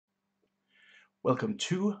Welcome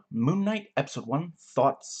to Moon Knight, Episode 1,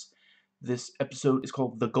 Thoughts. This episode is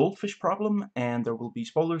called The Goldfish Problem, and there will be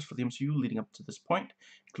spoilers for the MCU leading up to this point,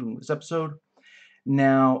 including this episode.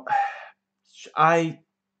 Now, I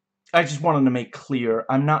just wanted to make clear,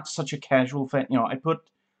 I'm not such a casual fan.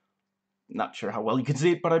 Not sure how well you can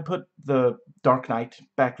see it, but I put the Dark Knight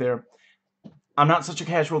back there. I'm not such a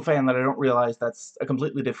casual fan that I don't realize that's a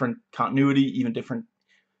completely different continuity, even different,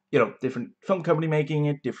 different film company making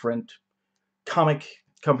it, different comic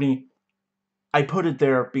company. I put it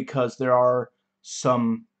there because there are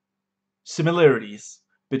some similarities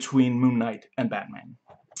between Moon Knight and Batman.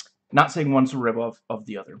 Not saying one's a ripoff of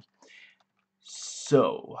the other.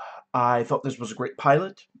 So, I thought this was a great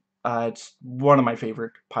pilot. It's one of my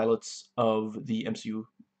favorite pilots of the MCU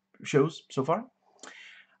shows so far.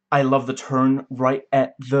 I love the turn right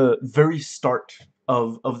at the very start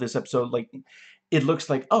of this episode. Like, it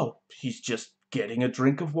looks like, oh, he's just getting a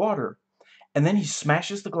drink of water. And then he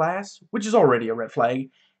smashes the glass, which is already a red flag.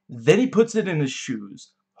 Then he puts it in his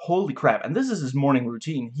shoes. Holy crap. And this is his morning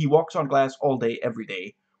routine. He walks on glass all day, every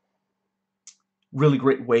day. Really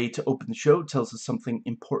great way to open the show. Tells us something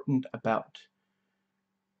important about...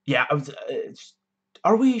 Yeah,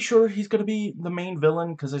 are we sure he's going to be the main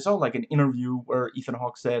villain? Because I saw like an interview where Ethan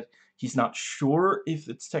Hawke said he's not sure if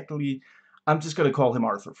it's technically... I'm just going to call him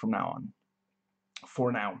Arthur from now on.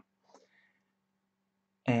 For now.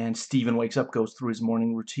 And Steven wakes up, goes through his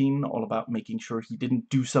morning routine, all about making sure he didn't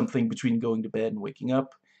do something between going to bed and waking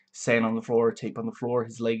up. Sand on the floor, tape on the floor,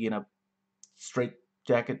 his leg in a straight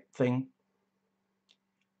jacket thing.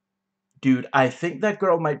 Dude, I think that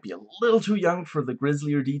girl might be a little too young for the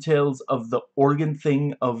grislier details of the organ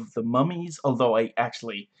thing of the mummies, although I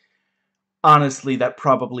actually, honestly, that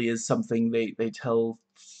probably is something they tell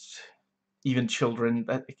even children.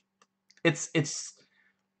 That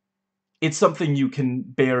it's something you can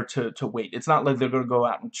bear to wait. It's not like they're going to go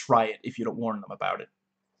out and try it if you don't warn them about it.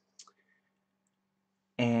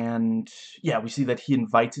 And yeah, we see that he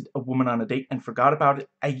invited a woman on a date and forgot about it.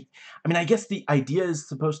 I mean, I guess the idea is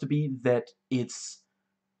supposed to be that it's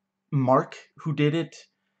Mark who did it,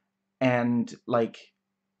 and like,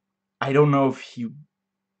 I don't know if he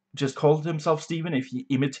just called himself Steven, if he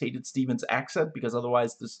imitated Steven's accent, because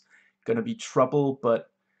otherwise there's gonna be trouble. But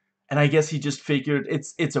and I guess he just figured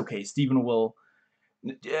it's okay. Steven will.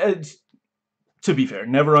 To be fair,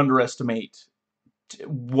 never underestimate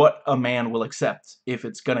what a man will accept if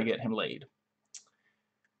it's gonna get him laid.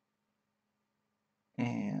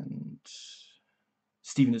 And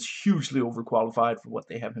Steven is hugely overqualified for what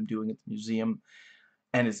they have him doing at the museum.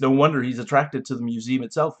 And it's no wonder he's attracted to the museum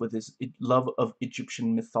itself with his love of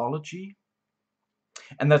Egyptian mythology.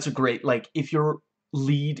 And that's a great, like, if your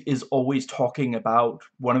lead is always talking about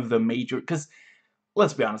one of the major... Because,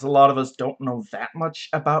 let's be honest, a lot of us don't know that much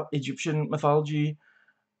about Egyptian mythology.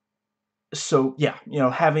 So, yeah,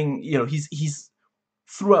 having, he's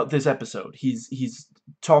throughout this episode, he's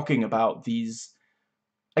talking about these...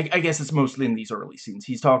 I guess it's mostly in these early scenes.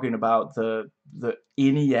 He's talking about the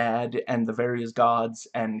Ennead and the various gods,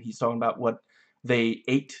 and he's talking about what they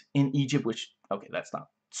ate in Egypt, which, okay, that's not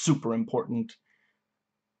super important.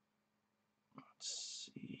 Let's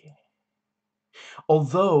see.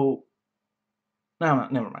 Although, no,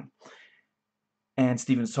 never mind. And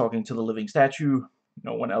Steven's talking to the living statue.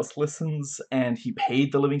 No one else listens, and he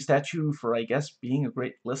paid the living statue for, I guess, being a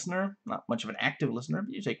great listener. Not much of an active listener,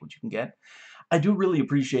 but you take what you can get. I do really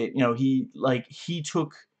appreciate, he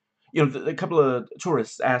took, a couple of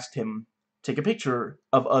tourists asked him, take a picture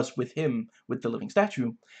of us with him, with the living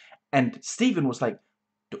statue, and Steven was like,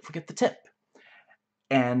 don't forget the tip.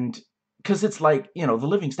 And, because it's like, the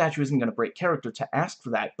living statue isn't going to break character to ask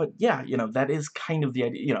for that, but yeah, that is kind of the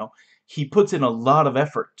idea, he puts in a lot of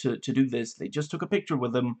effort to do this. They just took a picture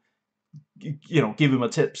with him, give him a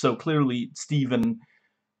tip, so clearly Steven...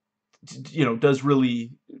 does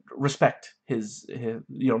really respect his the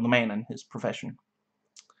man and his profession.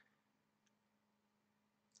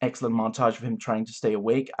 Excellent montage of him trying to stay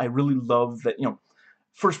awake. I really love that,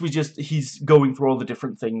 first he's going through all the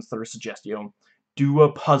different things that are suggested, do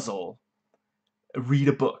a puzzle, read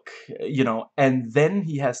a book, and then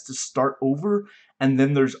he has to start over, and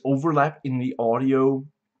then there's overlap in the audio,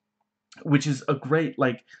 which is a great,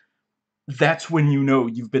 like, that's when you know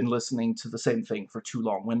you've been listening to the same thing for too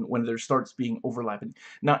long. When there starts being overlapping,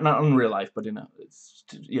 not in real life, but in a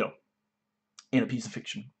in a piece of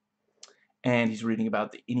fiction. And he's reading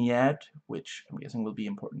about the Ennead, which I'm guessing will be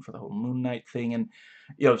important for the whole Moon Knight thing. And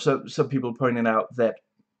so some people pointed out that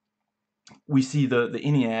we see the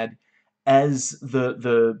Ennead as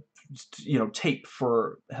the tape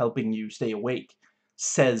for helping you stay awake.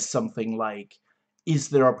 Says something like, is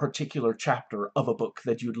there a particular chapter of a book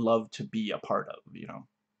that you'd love to be a part of, you know?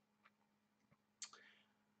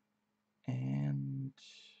 And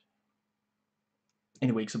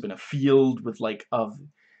he wakes up in a field with, like, a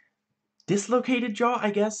dislocated jaw,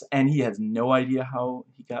 I guess, and he has no idea how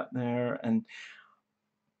he got there, and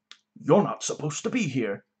you're not supposed to be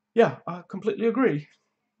here. Yeah, I completely agree.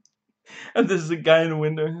 And there's a guy in the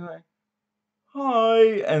window, and he's like, hi,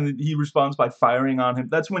 and he responds by firing on him.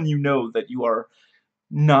 That's when you know that you are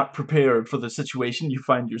not prepared for the situation you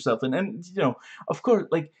find yourself in. And, you know, of course,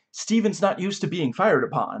 like, Steven's not used to being fired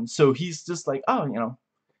upon, so he's just like, oh, you know,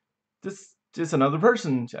 this is another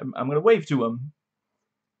person. I'm gonna wave to him.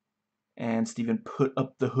 And Steven put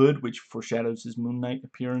up the hood, which foreshadows his Moon Knight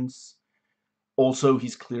appearance. Also,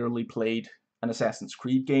 he's clearly played an Assassin's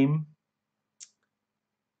Creed game.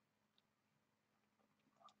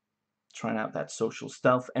 Trying out that social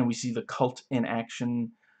stealth, and we see the cult in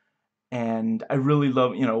action. And I really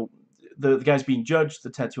love, you know, the guy's being judged, the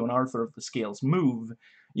Tattoo and Arthur of the scales move,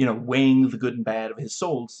 you know, weighing the good and bad of his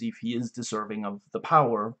soul to see if he is deserving of the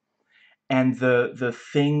power. And the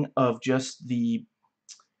thing of just the,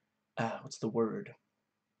 what's the word?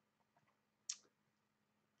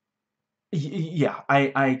 Yeah,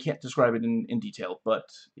 I can't describe it in detail, but,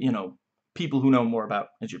 you know, people who know more about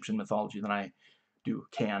Egyptian mythology than I do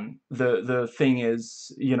can. The thing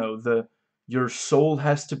is, you know, your soul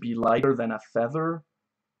has to be lighter than a feather.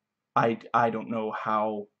 I don't know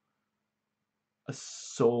how a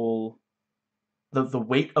soul, the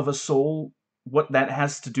weight of a soul, what that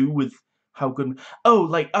has to do with how good. Oh,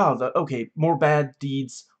 like, oh, okay, more bad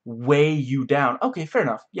deeds weigh you down. Okay, fair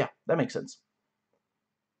enough. Yeah, that makes sense.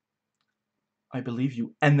 I believe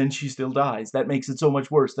you. And then she still dies. That makes it so much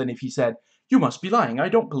worse than if he said, you must be lying, I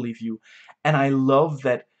don't believe you. And I love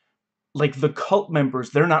that, like, the cult members,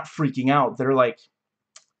 they're not freaking out. They're like,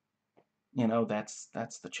 you know, that's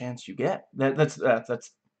the chance you get. That's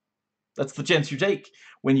the chance you take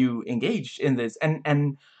when you engage in this.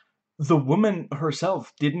 And the woman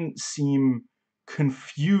herself didn't seem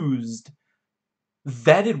confused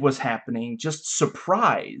that it was happening, just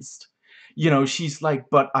surprised. You know, she's like,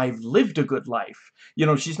 but I've lived a good life. You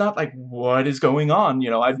know, she's not like, what is going on? You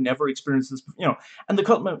know, I've never experienced this, you know. And the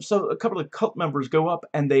cult members, so a couple of cult members go up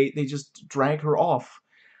and they just drag her off,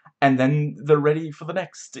 and then they're ready for the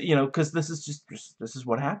next, you know, because this is just, this is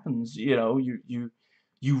what happens, you know.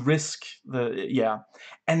 You risk the, yeah.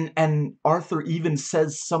 And Arthur even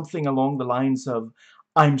says something along the lines of,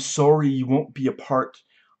 I'm sorry you won't be a part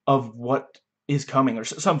of what is coming, or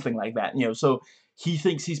something like that, you know. So he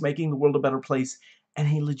thinks he's making the world a better place, and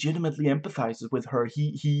he legitimately empathizes with her.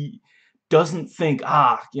 He doesn't think,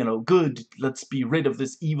 ah, you know, good, let's be rid of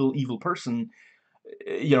this evil person.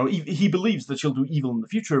 You know, he believes that she'll do evil in the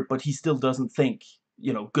future, but he still doesn't think,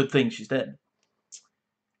 you know, good thing she's dead.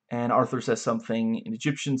 And Arthur says something in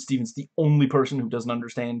Egyptian. Stephen's the only person who doesn't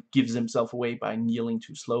understand, gives himself away by kneeling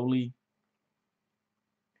too slowly.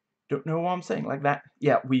 Don't know what I'm saying like that.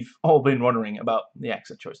 Yeah, we've all been wondering about the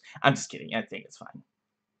accent choice. I'm just kidding. I think it's fine.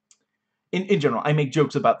 In general, I make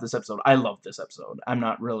jokes about this episode. I love this episode. I'm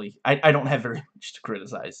not really... I don't have very much to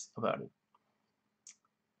criticize about it.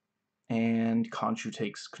 And Khonshu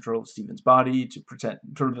takes control of Stephen's body to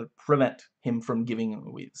prevent him from giving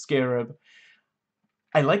away the scarab.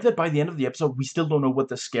 I like that by the end of the episode, we still don't know what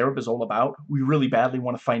the scarab is all about. We really badly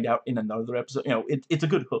want to find out in another episode. You know, it's a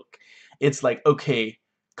good hook. It's like, okay,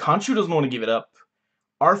 Khonshu doesn't want to give it up.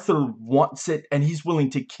 Arthur wants it, and he's willing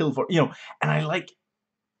to kill for, you know. And I like,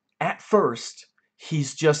 at first,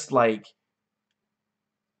 he's just like,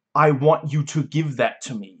 I want you to give that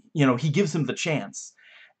to me. You know, he gives him the chance.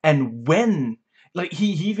 And when, like, he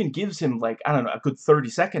even gives him, like, I don't know, a good 30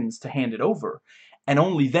 seconds to hand it over. And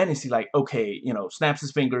only then is he like, okay, you know, snaps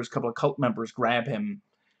his fingers, a couple of cult members grab him,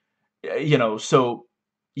 you know. So,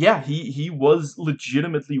 yeah, he was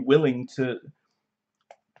legitimately willing to,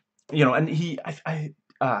 you know. And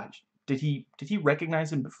did he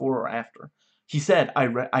recognize him before or after? He said,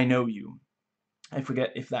 I know you. I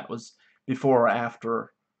forget if that was before or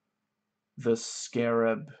after the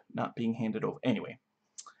scarab not being handed over. Anyway,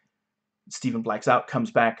 Stephen blacks out, comes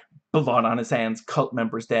back, blood on his hands, cult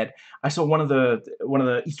members dead. I saw one of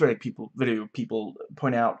the Easter egg video people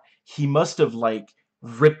point out he must have, like,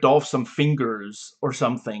 ripped off some fingers or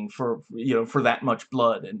something for, you know, for that much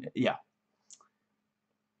blood. And yeah,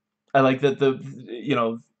 I like that you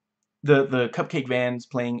know, the Cupcake Van's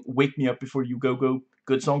playing "Wake Me Up Before You Go Go."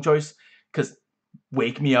 Good song choice, because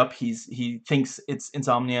 "Wake Me Up," he thinks it's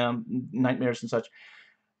insomnia, nightmares and such.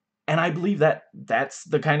 And I believe that that's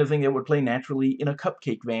the kind of thing that would play naturally in a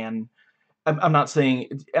Cupcake Van. I'm not saying,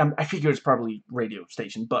 I figure it's probably radio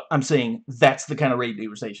station, but I'm saying that's the kind of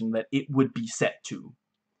radio station that it would be set to.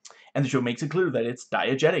 And the show makes it clear that it's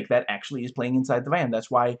diegetic, that actually is playing inside the van. That's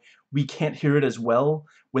why we can't hear it as well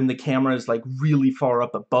when the camera is like really far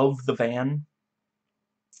up above the van.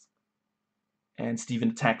 And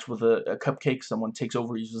Steven attacks with a cupcake. Someone takes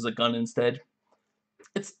over, uses a gun instead.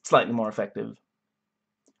 It's slightly more effective.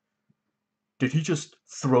 Did he just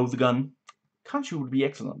throw the gun? Khonshu would be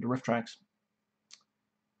excellent. The riff tracks.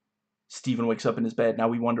 Steven wakes up in his bed. Now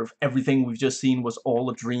we wonder if everything we've just seen was all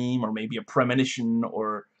a dream, or maybe a premonition,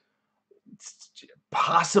 or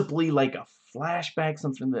possibly like a flashback,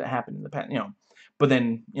 something that happened in the past, But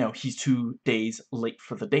then, he's 2 days late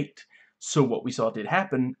for the date. So what we saw did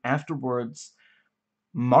happen. Afterwards,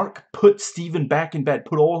 Mark put Steven back in bed,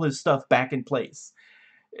 put all his stuff back in place.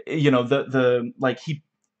 Like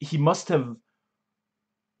he must have,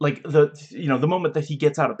 like, the moment that he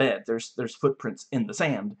gets out of bed, there's footprints in the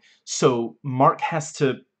sand. So Mark has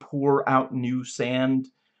to pour out new sand,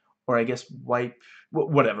 or I guess wipe,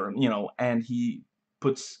 whatever, and he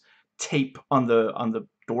puts tape on the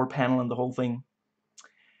door panel and the whole thing.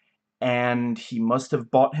 And he must have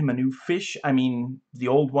bought him a new fish. I mean, the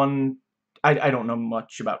old one, I don't know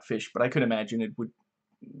much about fish, but I could imagine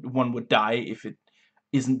one would die if it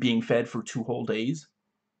isn't being fed for 2 whole days.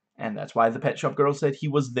 And that's why the pet shop girl said he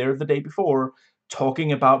was there the day before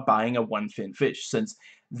talking about buying a one-fin fish, since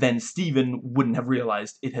then Steven wouldn't have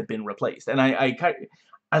realized it had been replaced. And I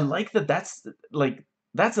like that. That's like,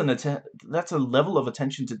 that's a level of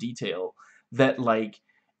attention to detail that, like,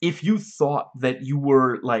 if you thought that you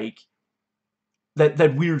were like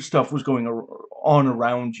that weird stuff was going on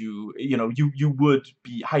around you, you would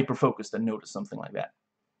be hyper focused and notice something like that.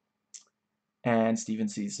 And Steven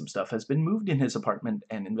sees some stuff has been moved in his apartment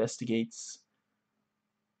and investigates.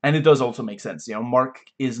 And it does also make sense. Mark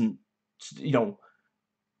isn't,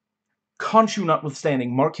 Khonshu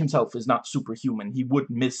notwithstanding, Mark himself is not superhuman. He would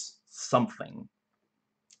miss something.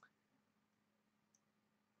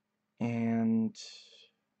 And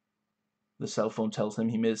the cell phone tells him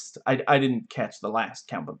he missed, I didn't catch the last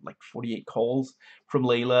count, but like 48 calls from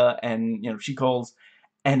Layla. And, she calls,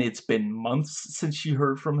 and it's been months since she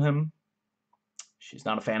heard from him. She's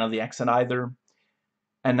not a fan of the accent either.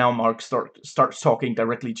 And now Mark starts talking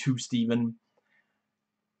directly to Steven.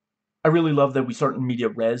 I really love that we start in media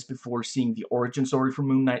res before seeing the origin story for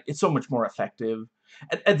Moon Knight. It's so much more effective.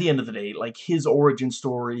 At the end of the day, like, his origin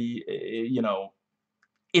story,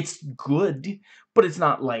 it's good, but it's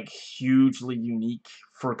not, like, hugely unique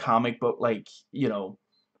for a comic book. Like,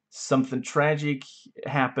 something tragic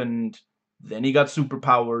happened, then he got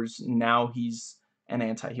superpowers, now he's an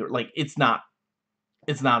anti-hero. Like, it's not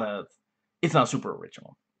super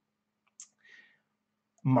original.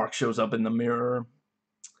 Mark shows up in the mirror,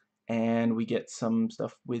 and we get some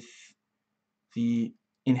stuff with the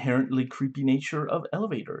inherently creepy nature of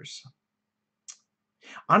elevators.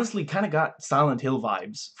 Honestly, kind of got Silent Hill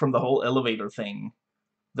vibes from the whole elevator thing.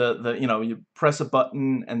 You press a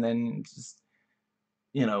button and then just,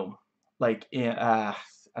 like, I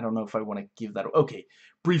don't know if I want to give that. Okay,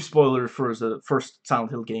 brief spoiler for the first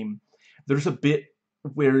Silent Hill game. There's a bit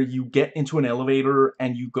where you get into an elevator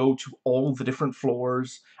and you go to all the different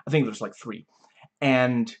floors. I think there's like 3.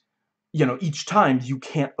 And, each time you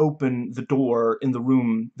can't open the door in the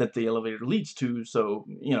room that the elevator leads to. So,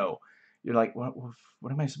 you're like,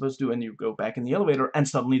 what am I supposed to do? And you go back in the elevator, and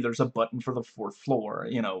suddenly there's a button for the 4th floor,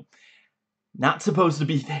 not supposed to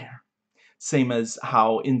be there. Same as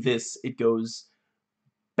how in this it goes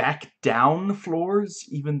back down floors,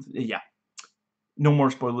 even, yeah. No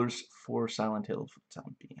more spoilers for Silent Hill for the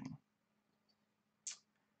time being.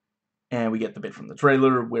 And we get the bit from the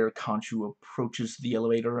trailer where Khonshu approaches the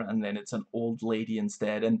elevator, and then it's an old lady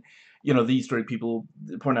instead. And, the Easter egg people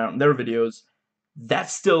point out in their videos,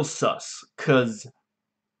 that's still sus, because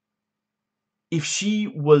if she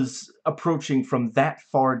was approaching from that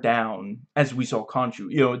far down, as we saw Khonshu,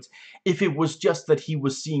 if it was just that he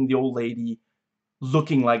was seeing the old lady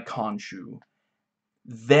looking like Khonshu,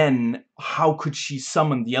 then how could she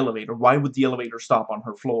summon the elevator? Why would the elevator stop on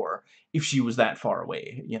her floor if she was that far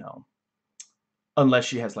away, Unless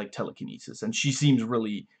she has, like, telekinesis, and she seems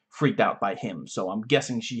really freaked out by him, so I'm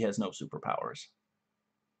guessing she has no superpowers.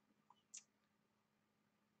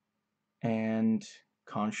 And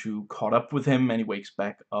Khonshu caught up with him, and he wakes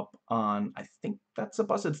back up on, I think that's a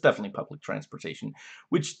bus. It's definitely public transportation,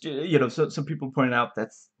 which, so some people pointed out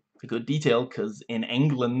that's a good detail, because in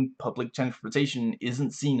England, public transportation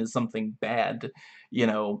isn't seen as something bad.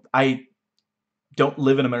 I don't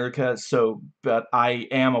live in America, but I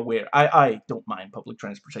am aware. I don't mind public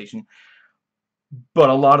transportation. but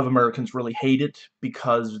a lot of Americans really hate it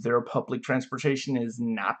because their public transportation is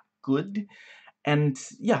not good. And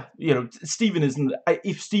yeah, Stephen isn't.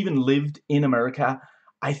 If Stephen lived in America,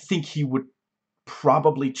 I think he would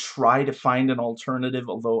probably try to find an alternative.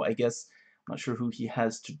 Although I guess I'm not sure who he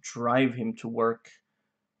has to drive him to work,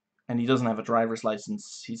 and he doesn't have a driver's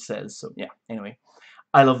license. He says so. Yeah. Anyway,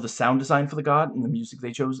 I love the sound design for the god and the music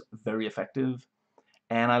they chose. Very effective.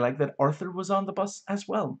 And I like that Arthur was on the bus as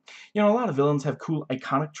well. A lot of villains have cool,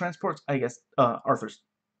 iconic transports. I guess Arthur's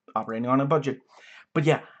operating on a budget. But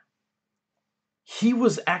yeah,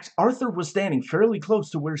 Arthur was standing fairly close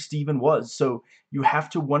to where Stephen was, so you have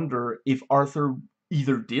to wonder if Arthur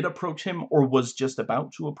either did approach him or was just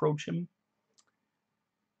about to approach him.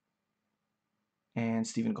 And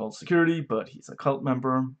Stephen calls security, but he's a cult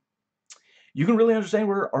member. You can really understand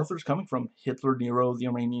where Arthur's coming from. Hitler, Nero, the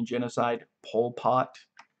Armenian genocide, Pol Pot.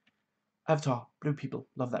 Avatar, Blue People,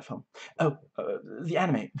 love that film. Oh, the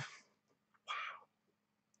anime.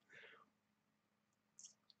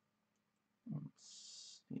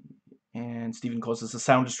 And Stephen causes a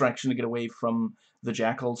sound distraction to get away from the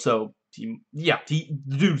jackal. So, the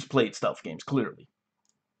dude's played stealth games, clearly.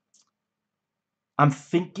 I'm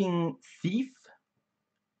thinking Thief.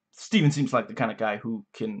 Stephen seems like the kind of guy who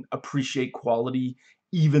can appreciate quality,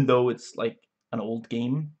 even though it's like an old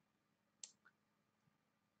game.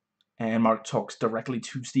 And Mark talks directly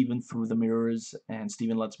to Stephen through the mirrors, and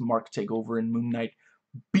Stephen lets Mark take over, and Moon Knight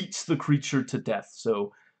beats the creature to death.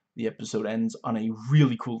 So the episode ends on a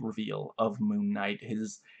really cool reveal of Moon Knight.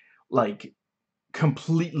 His, like,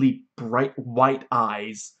 completely bright white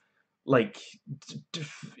eyes, like,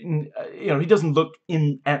 he doesn't look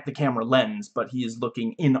in at the camera lens, but he is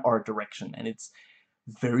looking in our direction, and it's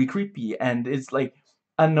very creepy. And it's like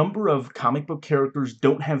a number of comic book characters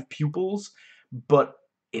don't have pupils, but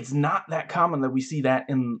it's not that common that we see that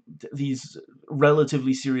in these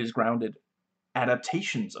relatively serious, grounded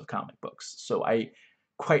adaptations of comic books. So I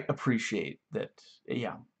quite appreciate that.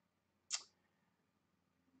 Yeah,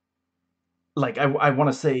 like I want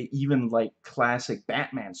to say even like classic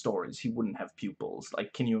Batman stories, he wouldn't have pupils.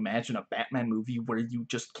 Like, can you imagine a Batman movie where you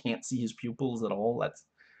just can't see his pupils at all? That's,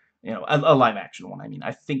 a live action one. I mean,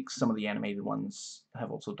 I think some of the animated ones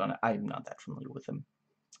have also done it. I'm not that familiar with them.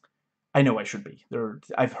 I know I should be.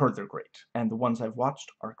 I've heard they're great, and the ones I've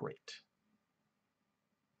watched are great.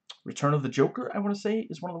 Return of the Joker, I want to say,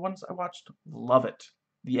 is one of the ones I watched. Love it.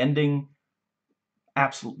 The ending,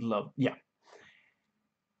 absolutely love. Yeah.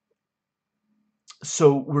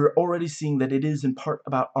 So we're already seeing that it is in part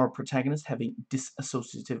about our protagonist having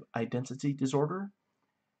dissociative identity disorder.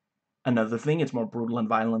 Another thing, it's more brutal and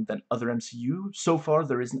violent than other MCU. So far,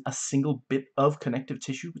 there isn't a single bit of connective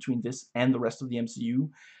tissue between this and the rest of the MCU.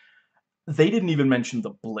 They didn't even mention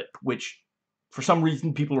the blip, which for some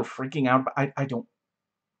reason people are freaking out about.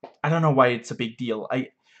 I don't know why it's a big deal.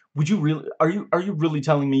 Would you really are you really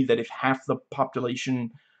telling me that if half the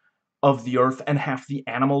population of the earth and half the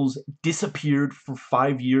animals disappeared for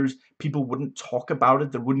 5 years, people wouldn't talk about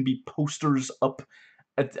it? There wouldn't be posters up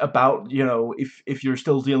about, if you're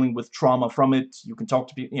still dealing with trauma from it, you can talk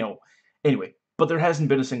to people, anyway. But there hasn't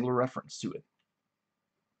been a single reference to it.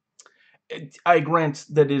 I grant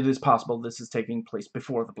that it is possible this is taking place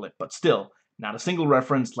before the blip, but still, not a single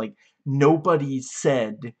reference. Like, nobody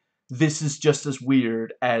said this is just as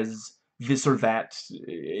weird as this or that,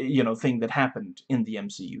 thing that happened in the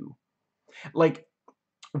MCU. Like,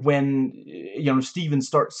 when, Steven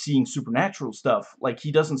starts seeing supernatural stuff, like,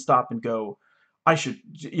 he doesn't stop and go, I should,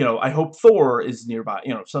 I hope Thor is nearby,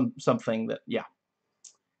 something that, yeah.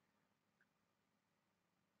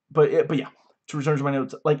 But yeah, to return to my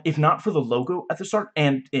notes, like, if not for the logo at the start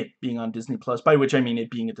and it being on Disney Plus, by which I mean it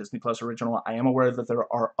being a Disney Plus original, I am aware that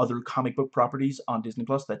there are other comic book properties on Disney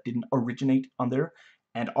Plus that didn't originate on there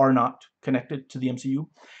and are not connected to the MCU.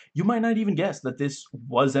 You might not even guess that this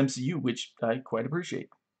was MCU, which I quite appreciate.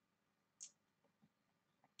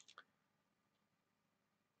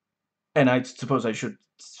 And I suppose I should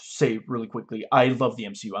say really quickly, I love the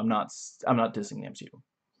MCU. I'm not dissing the MCU.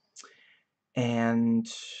 And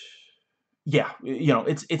yeah,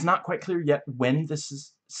 it's not quite clear yet when this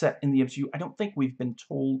is set in the MCU. I don't think we've been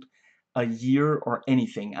told a year or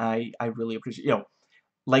anything. I really appreciate,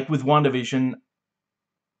 like with WandaVision,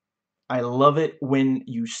 I love it when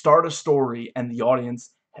you start a story and the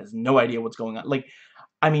audience has no idea what's going on. Like,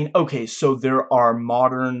 I mean, okay, so there are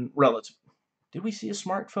modern relatives. Did we see a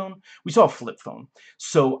smartphone? We saw a flip phone.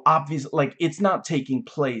 So obviously, like, it's not taking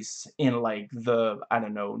place in like the, I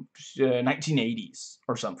don't know, 1980s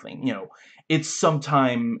or something. It's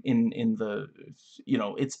sometime in the,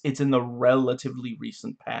 it's in the relatively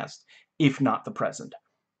recent past, if not the present,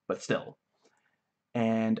 but still.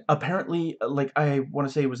 And apparently, like, I want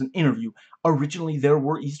to say it was an interview, originally there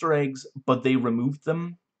were Easter eggs, but they removed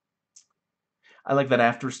them. I like that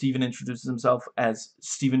after Stephen introduces himself as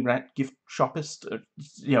Stephen Grant, gift shopist,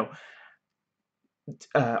 you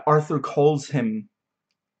know, Arthur calls him,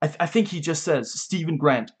 I think he just says Stephen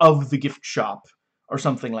Grant of the gift shop, or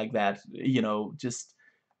something like that, you know, just,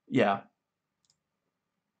 yeah.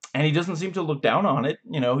 And he doesn't seem to look down on it,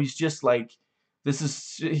 you know, he's just like, this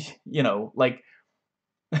is, you know, like,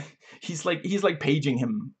 he's like paging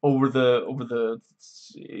him over the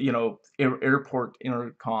you know, airport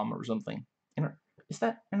intercom or something. Is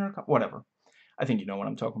that intercom? Whatever. I think you know what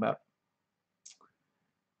I'm talking about.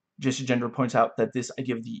 Jesse Gender points out that this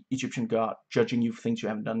idea of the Egyptian god judging you for things you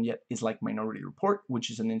haven't done yet is like Minority Report, which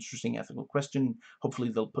is an interesting ethical question. Hopefully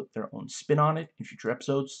they'll put their own spin on it in future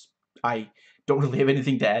episodes. I don't really have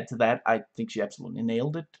anything to add to that. I think she absolutely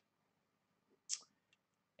nailed it.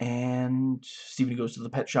 And Steven goes to the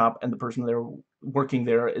pet shop, and the person there working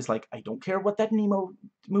there is like, I don't care what that Nemo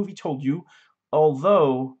movie told you,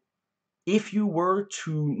 although, if you were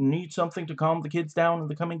to need something to calm the kids down in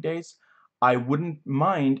the coming days, I wouldn't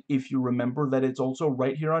mind if you remember that it's also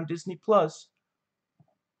right here on Disney+.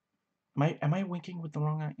 Am I winking with the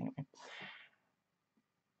wrong eye?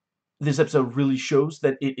 This episode really shows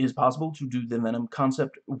that it is possible to do the Venom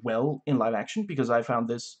concept well in live action, because I found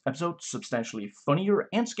this episode substantially funnier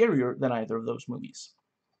and scarier than either of those movies.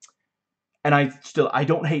 And I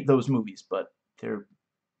don't hate those movies, but they're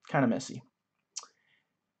kind of messy.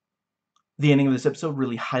 The ending of this episode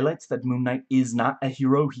really highlights that Moon Knight is not a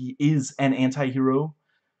hero, he is an anti-hero.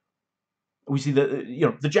 We see that, you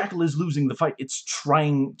know, the Jackal is losing the fight. It's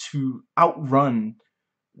trying to outrun,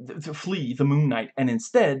 to flee the Moon Knight, and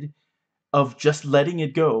instead of just letting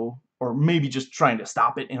it go, or maybe just trying to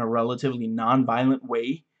stop it in a relatively non-violent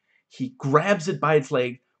way, he grabs it by its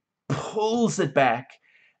leg, pulls it back,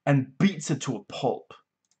 and beats it to a pulp.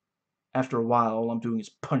 After a while, all I'm doing is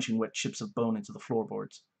punching wet chips of bone into the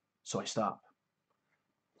floorboards, so I stop.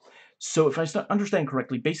 So if I understand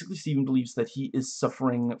correctly, basically Stephen believes that he is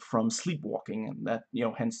suffering from sleepwalking, and that, you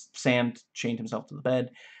know, hence Sand chained himself to the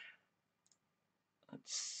bed.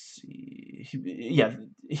 Let's see.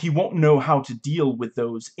 He won't know how to deal with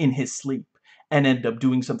those in his sleep, and end up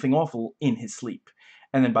doing something awful in his sleep.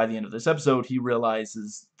 And then by the end of this episode, he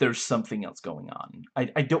realizes there's something else going on.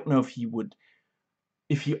 I don't know if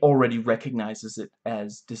he already recognizes it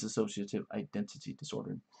as dissociative identity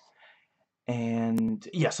disorder. And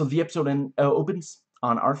yeah, so the episode opens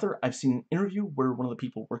on Arthur. I've seen an interview where one of the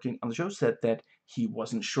people working on the show said that he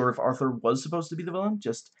wasn't sure if Arthur was supposed to be the villain,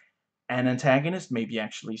 just an antagonist, maybe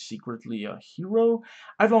actually secretly a hero.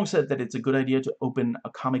 I've long said that it's a good idea to open a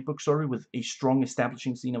comic book story with a strong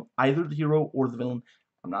establishing scene of either the hero or the villain.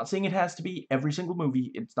 I'm not saying it has to be every single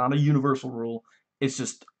movie. It's not a universal rule. It's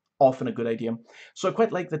just often a good idea. So I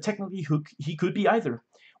quite like that technically he could be either.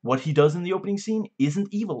 What he does in the opening scene isn't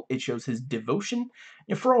evil. It shows his devotion.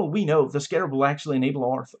 And for all we know, the Scarab will actually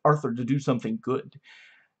enable Arthur to do something good.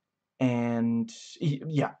 And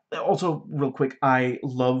yeah, also real quick, I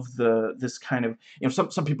love this kind of, you know,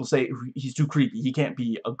 some people say he's too creepy. He can't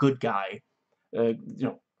be a good guy. You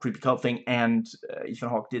know, creepy cult thing. And Ethan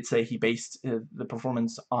Hawke did say he based the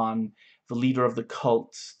performance on the leader of the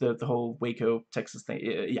cult, the whole Waco, Texas thing.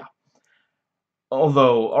 Yeah.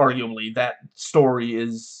 Although arguably that story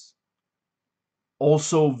is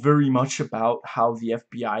also very much about how the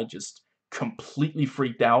FBI just completely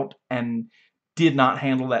freaked out and did not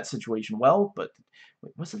handle that situation well. But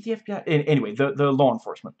wait, was it the FBI? Anyway, the law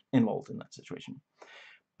enforcement involved in that situation.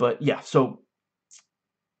 But yeah, so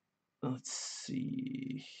let's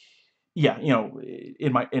see. Yeah, you know,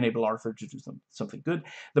 it might enable Arthur to do something good.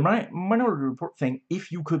 The Minority Report thing,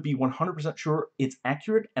 if you could be 100% sure it's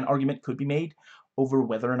accurate, an argument could be made over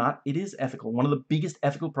whether or not it is ethical. One of the biggest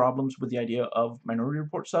ethical problems with the idea of Minority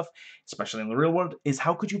Report stuff, especially in the real world, is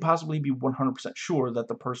how could you possibly be 100% sure that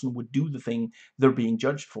the person would do the thing they're being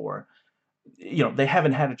judged for? You know, they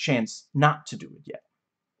haven't had a chance not to do it yet.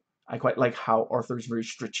 I quite like how Arthur is very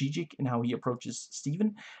strategic in how he approaches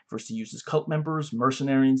Stephen. First he uses cult members,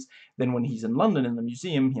 mercenaries, then when he's in London in the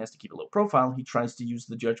museum, he has to keep a low profile, he tries to use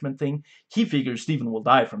the judgment thing. He figures Stephen will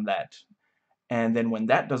die from that. And then when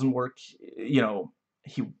that doesn't work, you know,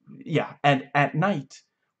 and at night,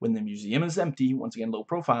 when the museum is empty, once again low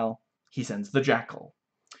profile, he sends the Jackal,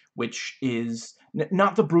 which is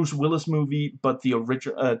not the Bruce Willis movie, but the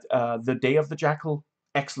original, The Day of the Jackal.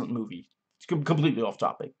 Excellent movie. It's completely off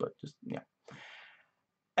topic, but just, yeah.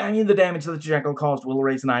 I mean, the damage that the Jackal caused will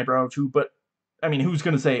raise an eyebrow too, but, I mean, who's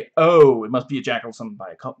going to say, oh, it must be a Jackal summoned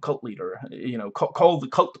by a cult leader, you know, call the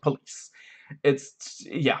cult police. It's,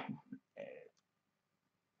 yeah.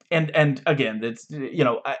 and again, it's, you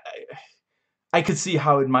know, I could see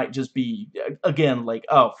how it might just be, again, like,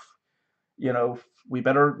 oh, you know,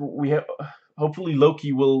 hopefully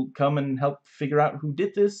Loki will come and help figure out who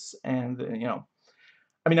did this, and you know,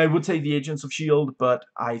 I mean, I would say the Agents of Shield, but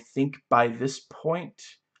I think by this point,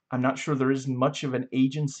 I'm not sure there is much of an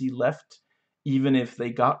agency left, even if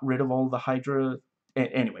they got rid of all the Hydra.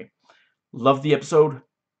 Anyway, love the episode.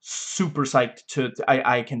 Super psyched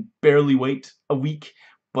I can barely wait a week,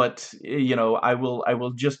 but you know, I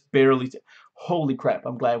will just barely. Holy crap!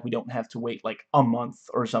 I'm glad we don't have to wait like a month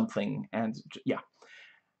or something. And yeah,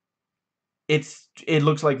 it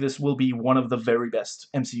looks like this will be one of the very best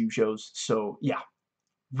MCU shows. So yeah,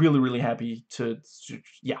 really happy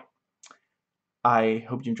yeah. I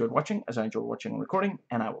hope you enjoyed watching, as I enjoyed watching and recording,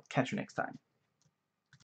 and I will catch you next time.